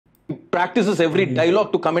practices every dialogue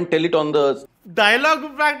to come and tell it on the dialogue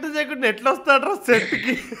practice చేయకుండా ఎట్లా వస్తాడ్రా set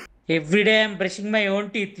కి? Every day I'm brushing my own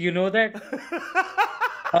teeth, you know that?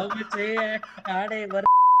 How much hard I work.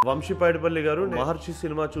 Vamsi Paidipally గారు మహర్షి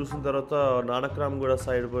cinema చూసిన తర్వాత నానక్రామ్ కూడా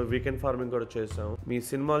side పోయి weekend farming కూడా చేసాం. మీ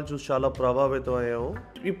సినిమాలు చూసి చాలా ప్రభావితం అయ్యాము.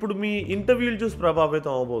 ఇప్పుడు మీ ఇంటర్వ్యూలు చూసి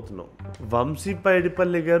ప్రభావితం అవబోతున్నాం. వంశీ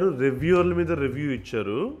పైడిపల్లి గారు రివ్యూర్ల మీద రివ్యూ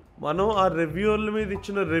ఇచ్చారు. మనం ఆ రివ్యూర్ల మీద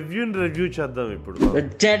ఇచ్చిన రివ్యూ చేద్దాం ఇప్పుడు.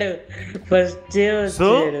 వచ్చాడు ఫస్ట్. సో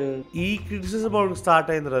ఈ క్రిటిసిజం స్టార్ట్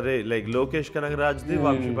అయింది రే, లైక్ లోకేష్ కనగరాజ్ ది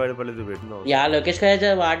వంశీ పైడిపల్లిది పెట్టినాం. Yeah Lokesh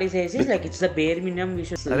Kanagaraj what he says is like it's the bear minimum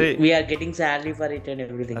we are getting salary for it and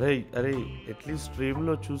everything. అరే అట్లీస్ట్ స్ట్రీమ్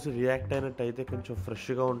లో చూసి రియాక్ట్ అయినట్టు అయితే కొంచెం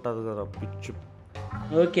ఫ్రెష్ గా ఉంటది కదా పిచ్.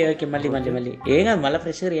 ఓకే మళ్ళీ ఏం కాదు, మళ్ళీ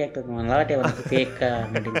ఫ్రెష్ గా రియాక్ట్ అవుతాం అలాంటి fake.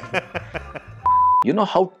 You know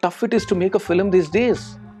how tough it is to make a film these days.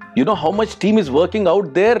 You know how much team is working out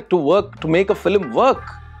there to make a film work.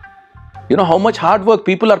 You know how much hard work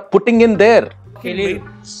people are putting in there.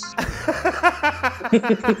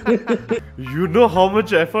 You know how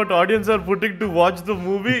much effort audience are putting to watch the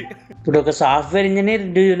movie. ఇప్పుడు ఒక software engineer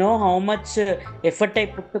do you know how much effort I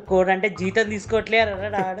put to code అంటే జీతం తీసుకోవట్లేరు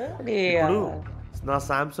అన్నాడు. నా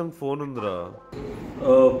Samsung phone ఉందిరా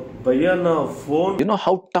భయ్యా, నా phone. You know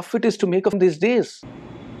how tough it is to make a film these days.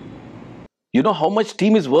 You know how much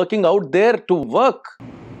team is working out there to work.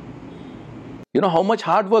 You know how much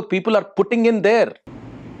hard work people are putting in there.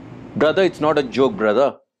 Brother, it's not a joke, brother.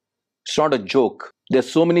 It's not a joke. There's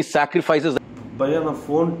so many sacrifices. భయ్యా నా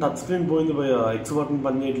phone touch screen పోయింది భయ్యా, X button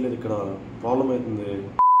పని చేయట్లేదు, ఇక్కడ problem అవుతుంది.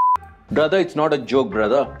 Brother, it's not a joke,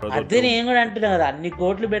 brother. అదే నేను కూడా అంటున్నా కదా, అన్ని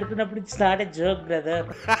కోట్లు పెడుతున్నప్పుడు it's not a joke brother.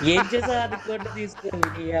 ఏం చేసా అన్ని కోట్లు తీసుకుని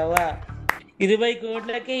 20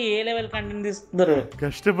 కోట్లకే ఏ లెవెల్ కంటెంట్ తీస్తున్నారు.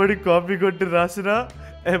 కష్టపడి కాపీ కొట్టి రాసిన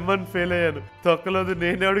M1 ఫెయిల్ అయ్యాను, తొక్కలేదు,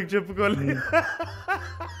 నేను ఎవరికి చెప్పుకోవాలి.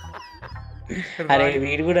 అరే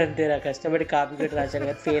వీడు కూడా అంతేరా, కష్టపడి కాపీ కొట్టి రాశాడు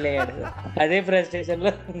కానీ ఫెయిల్ అయ్యాడు. అదే ఫ్రస్ట్రేషన్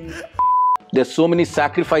లో. There's so many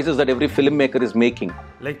sacrifices that every filmmaker is making.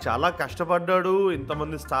 Like చాలా కష్టపడ్డాడు,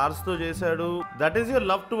 ఇంతమంది స్టార్స్ తో చేశాడు. That is your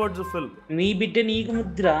love towards the film. నీ బిడ్డ నీకు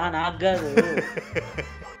ముద్ర, నాకు కాదు.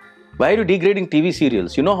 Why are you degrading TV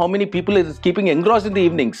serials? You know how many people is keeping engrossed in the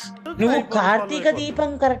evenings? నువ్వు కార్తీక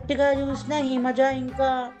దీపం కరెక్ట్ గా చూసినా, హిమజ ఇంకా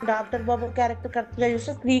డాక్టర్ బాబు క్యారెక్టర్ కరెక్ట్ గా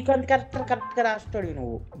చూసినా, శ్రీకాంత్ క్యారెక్టర్ కరెక్ట్ గా రాస్తాడు.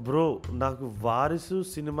 నువ్వు బ్రో, నాకు వారిసు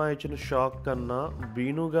సినిమా ఇచ్చిన షాక్ కన్నా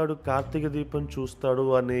బీనుగాడు కార్తీక దీపం చూస్తాడు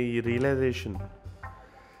అనే ఈ realisation.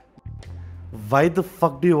 Why the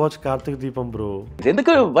fuck do you watch Karthika దీపం bro?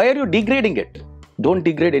 Why are you degrading it? Don't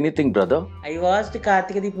degrade anything, brother. I watched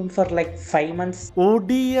Kartika Deepam for like 5 months.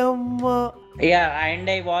 ODM. Yeah, and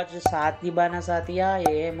I watched Sati Bana Satya,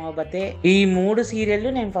 Ye Mohabate. ఈ 3 serial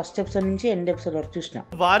నేను first episode నుంచి end episode వరకు చూసిన.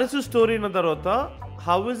 వారసు story అయిన తర్వాత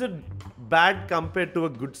how is it bad compared to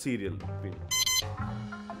a good serial?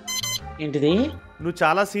 ఏంటిది? నువ్వు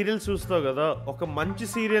చాలా సీరియల్స్ చూస్తావు కదా, ఒక మంచి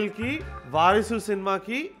సీరియల్ కి వారసు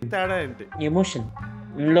సినిమాకి తేడా ఏంటి? ఎమోషన్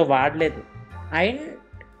ఇందులో వాడలేదు. అండ్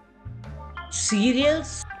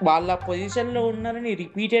సీరియల్స్ వాళ్ళ పొజిషన్ లో ఉన్నారని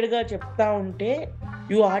రిపీటెడ్ గా చెప్తా ఉంటే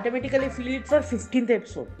you automatically feel it for 15th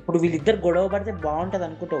episode. ఇప్పుడు వీళ్ళిద్దరు గొడవ పడితే బాగుంటది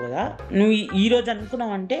అనుకుంటావు కదా, నువ్వు ఈ రోజు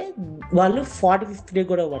అనుకున్నావు అంటే వాళ్ళు 45th డే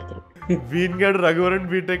గొడవ పడతారు. వీన్గాడు రఘువరన్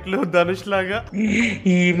బీటెక్ లో ధనుష్ లాగా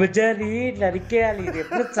ఈ మధ్యని నరికేయాలి, ఇది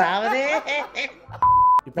ఎప్పుడు చావదే.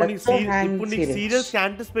 ఇప్పుడు నీకు సీరియల్స్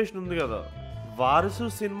యాంటిసిపేషన్ ఉంది కదా, వారసు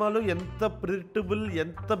సినిమాలో ఎంత ప్రిడిక్టబుల్,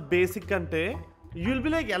 ఎంత బేసిక్ అంటే you'll be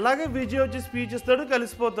like ఎలాగే విజయ్ వచ్చి స్పీచ్ ఇస్తాడు,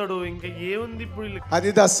 కలిసిపోతాడు, ఇంకా ఏముంది ఇప్పుడు.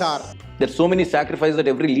 అదిదా sir, there's so many sacrifices that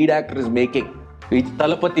every lead actor is making. It's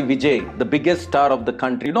Talapati Vijay, the biggest star of the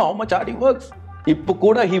country. You know how much hard he works. Ippu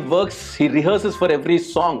kuda he works, he rehearses for every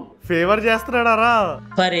song. Favour చేస్తున్నాడారా?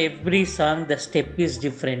 For every song the step is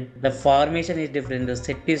different, the formation is different, the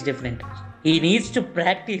set is different. He needs to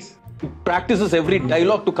practice. He practices every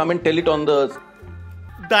dialogue to come and tell it on the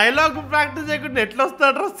dialogue practice చేయకుండా ఎట్లా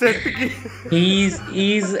వస్తాడు set కి?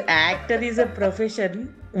 Is actor is a profession,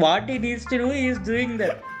 what he needs to do he is doing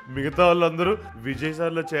that. మిగతా వాళ్ళందరూ Vijay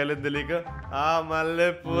sir లో చేయాలని తెలియక మల్లె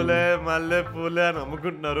పూలే అని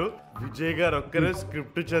అమ్ముకుంటున్నారు. విజయ్ గారు ఒక్కరే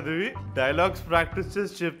స్క్రిప్ట్ చదివి డైలాగ్స్ ప్రాక్టీస్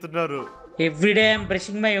చేసి చెప్తున్నారు. Every day I'm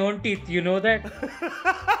brushing my own teeth, you know that.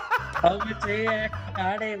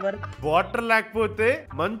 Water లేకపోతే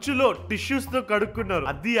మంచులో టిష్యూస్ తో కడుక్కున్నారు,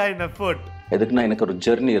 అది ఆయన ఎఫర్ట్. எதுக்குனா எனக்கு ஒரு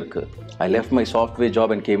ஜர்னி இருக்கு. I left my software job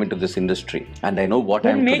and came into this industry and I know what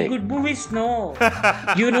I am today. Make good movies, no.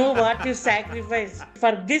 You know what you sacrifice.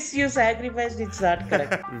 For this you sacrificed, it's not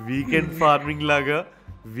correct. Weekend farming laga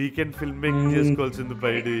weekend filmmaking చేసుకోవాల్సింది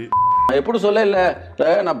పైడి. ఎప్పుడు సొల్లే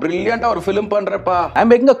నా brilliant hour film పన్రప్పా.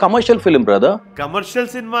 I'm making a commercial film brother. Commercial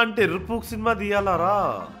cinema అంటే ఎరుపుక్ cinema తీయాలరా.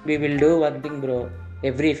 We will do one thing bro.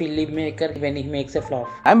 Every filmmaker when he makes a flop.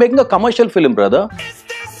 I'm making a commercial film brother.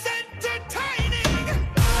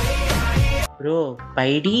 Bro,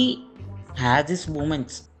 Paidi has his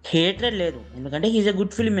moments. Hatred లేదు, ఎందుకంటే he's a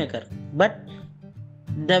good filmmaker. But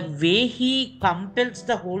the way he compels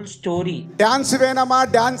the whole story. Dance వేణమా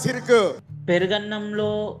dance ఇరుకు,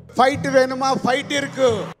 పెరుగన్నంలో fight వేణమా fight ఇరుకు,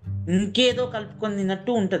 ఇంకేదో కలుపుకొని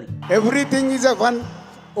తిన్నట్టు ఉంటది. Everything is a one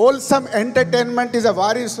wholesome entertainment is a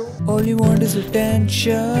Vaarasudu. All you want is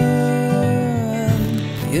attention.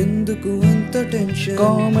 ఎందుకు అంత టెన్షన్?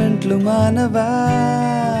 కామెంట్లు మానవా.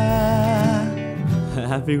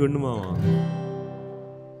 హ్యాపీగా ఉండు మావా.